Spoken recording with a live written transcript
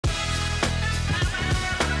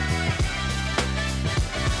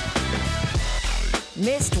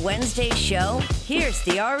Missed Wednesday's show? Here's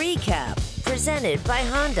the recap, presented by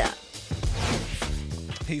Honda.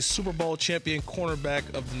 He's Super Bowl champion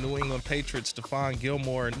cornerback of the New England Patriots, Stephon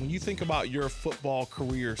Gilmore. And when you think about your football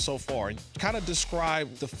career so far, kind of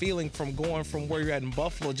describe the feeling from going from where you're at in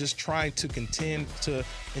Buffalo, just trying to contend to,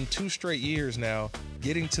 in 2 straight years now,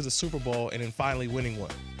 getting to the Super Bowl and then finally winning one.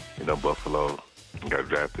 You know, Buffalo got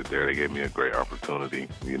drafted there. They gave me a great opportunity.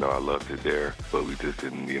 You know, I loved it there, but we just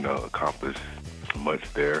didn't, accomplish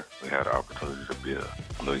much there. We had an opportunity to be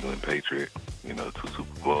a New England Patriot, 2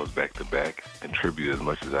 Super Bowls back-to-back, contribute as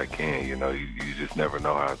much as I can. You just never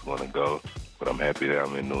know how it's going to go. But I'm happy that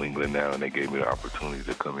I'm in New England now, and they gave me the opportunity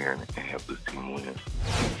to come here and help this team win.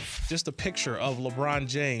 Just a picture of LeBron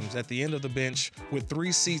James at the end of the bench with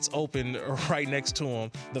 3 seats open right next to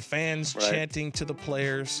him. The fans chanting to the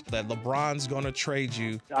players that LeBron's going to trade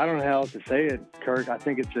you. I don't know how else to say it, Kirk. I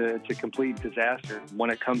think it's a complete disaster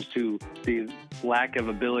when it comes to the lack of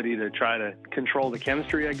ability to try to control the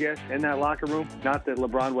chemistry, I guess, in that locker room. Not that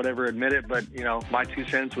LeBron would ever admit it, but, my 2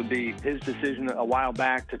 cents would be his decision a while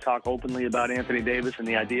back to talk openly about Anthony Davis and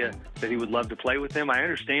the idea that he would love to play with him. I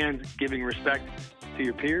understand giving respect to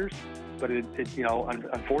your peers, but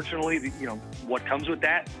unfortunately, what comes with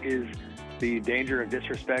that is the danger of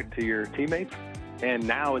disrespect to your teammates. And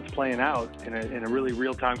now it's playing out in a really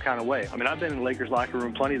real-time kind of way. I mean, I've been in the Lakers locker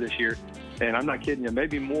room plenty this year, and I'm not kidding you,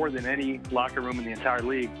 maybe more than any locker room in the entire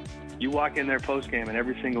league. You walk in there post-game, and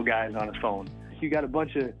every single guy is on his phone. You got a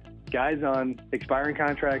bunch of guys on expiring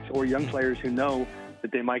contracts or young players who know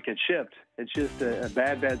that they might get shipped. It's just a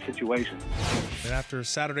bad situation. And after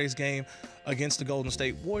Saturday's game against the Golden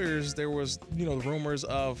State Warriors, there was, rumors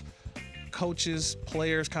of coaches,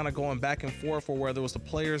 players kind of going back and forth, or whether it was the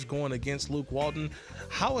players going against Luke Walton.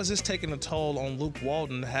 How is this taking a toll on Luke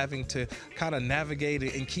Walton, having to kind of navigate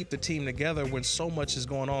it and keep the team together when so much is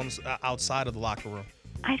going on outside of the locker room?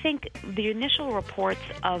 I think the initial reports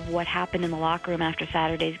of what happened in the locker room after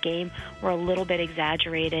Saturday's game were a little bit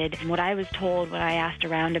exaggerated. What I was told when I asked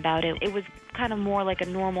around about it, it was kind of more like a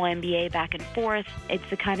normal NBA back and forth. It's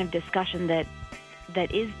the kind of discussion that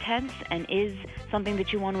is tense and is something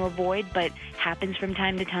that you want to avoid, but happens from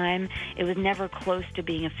time to time. It was never close to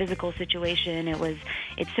being a physical situation.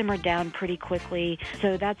 It simmered down pretty quickly.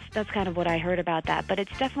 So that's kind of what I heard about that. But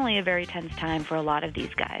it's definitely a very tense time for a lot of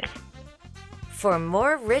these guys. For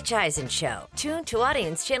more Rich Eisen Show, tune to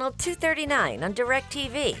Audience Channel 239 on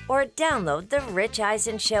DirecTV or download the Rich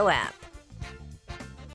Eisen Show app.